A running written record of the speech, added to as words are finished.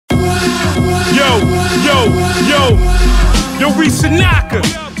Yo, Resanaka.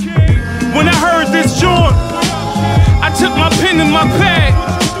 When I heard this joint, I took my pen in my pad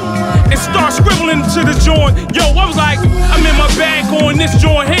and start scribbling to the joint. Yo, I was like, I'm in my bag on this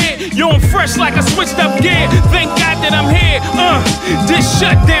joint here. Yo, I'm fresh like I switched up gear. Thank God that I'm here. This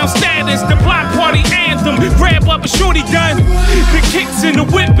shutdown status, the block party anthem. Grab up a shorty done. The kicks in the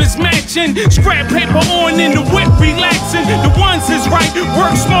whip is matching. Scrap paper on in the whip relaxing. The ones is right.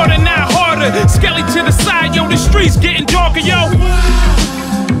 Work smarter, not harder. Skelly to the side, yo, the streets getting darker, yo.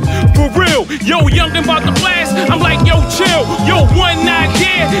 For real, yo, youngin' about to blast. I'm like, yo, chill. Yo, one night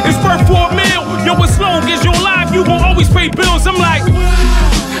there is worth for a meal. Yo, as long as you're alive, you gon' always pay bills. I'm like,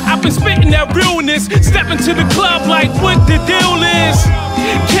 I've been spitting that realness. Stepping to the club like what the deal is.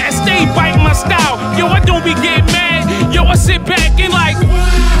 Can't stay bite my style. Yo, I don't be getting mad. Yo, I sit back and like,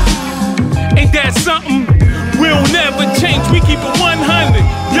 ain't that something? We'll never change, we keep it 100.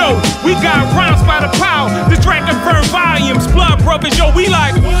 Yo, we got rhymes by the power. The Drac and Vern Volumes, blood brothers, yo, we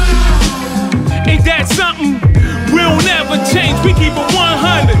like, ain't that something? We'll never change, we keep it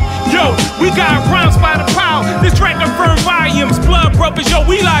 100. Yo, we got rhymes by the power. The Drac and Vern Volumes, blood brothers, yo,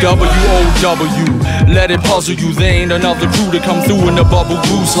 we like W-O-W, let it puzzle you. There ain't another crew to come through in the bubble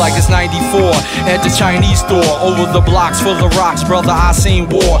goose like it's 94 at the Chinese store. Over the blocks for the rocks, brother, I seen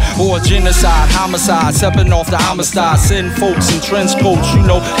war or genocide, homicide, stepping off the homicide, sitting folks in trench coats, you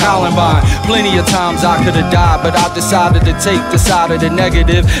know, Columbine. Plenty of times I could've died, but I decided to take the side of the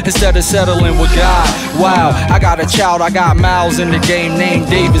negative instead of settling with God. Wow, I got a child, I got Miles in the game named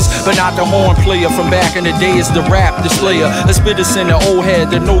Davis, but not the horn player from back in the day. It's the rap displayer, a SpitizENZ, the old head,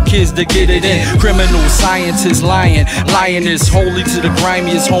 there no kids to get it in. Criminal, scientist, lion, lioness, holy to the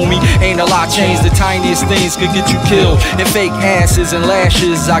grimiest, homie. Ain't a lot changed, the tiniest things could get you killed. And fake asses and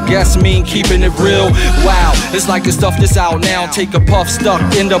lashes, I guess mean keeping it real. Wow, it's like the stuff that's out now. Take a puff stuck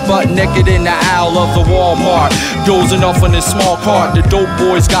in the butt naked in the aisle of the Walmart. Dozing off in this small cart, the dope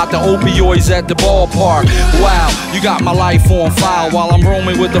boys got the opioids at the ballpark. Wow, you got my life on file. While I'm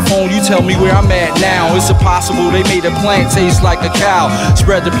roaming with the phone, you tell me where I'm at now. It's impossible, they made a plant taste like a cow.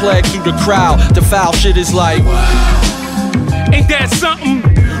 Spread the plague through the crowd. The foul shit is like, ain't that something?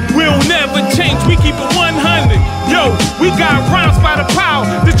 We'll never change, we keep it 100. Yo, we got rhymes by the power.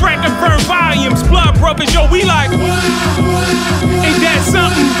 The Drac and Vern Volumes, blood brothers, yo, we like, ain't that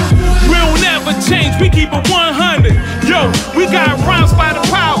something? We'll never change, we keep it 100. Yo, we got rhymes by the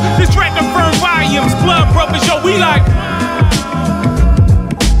power. The Drac and Vern Volumes, blood brothers, yo, we like.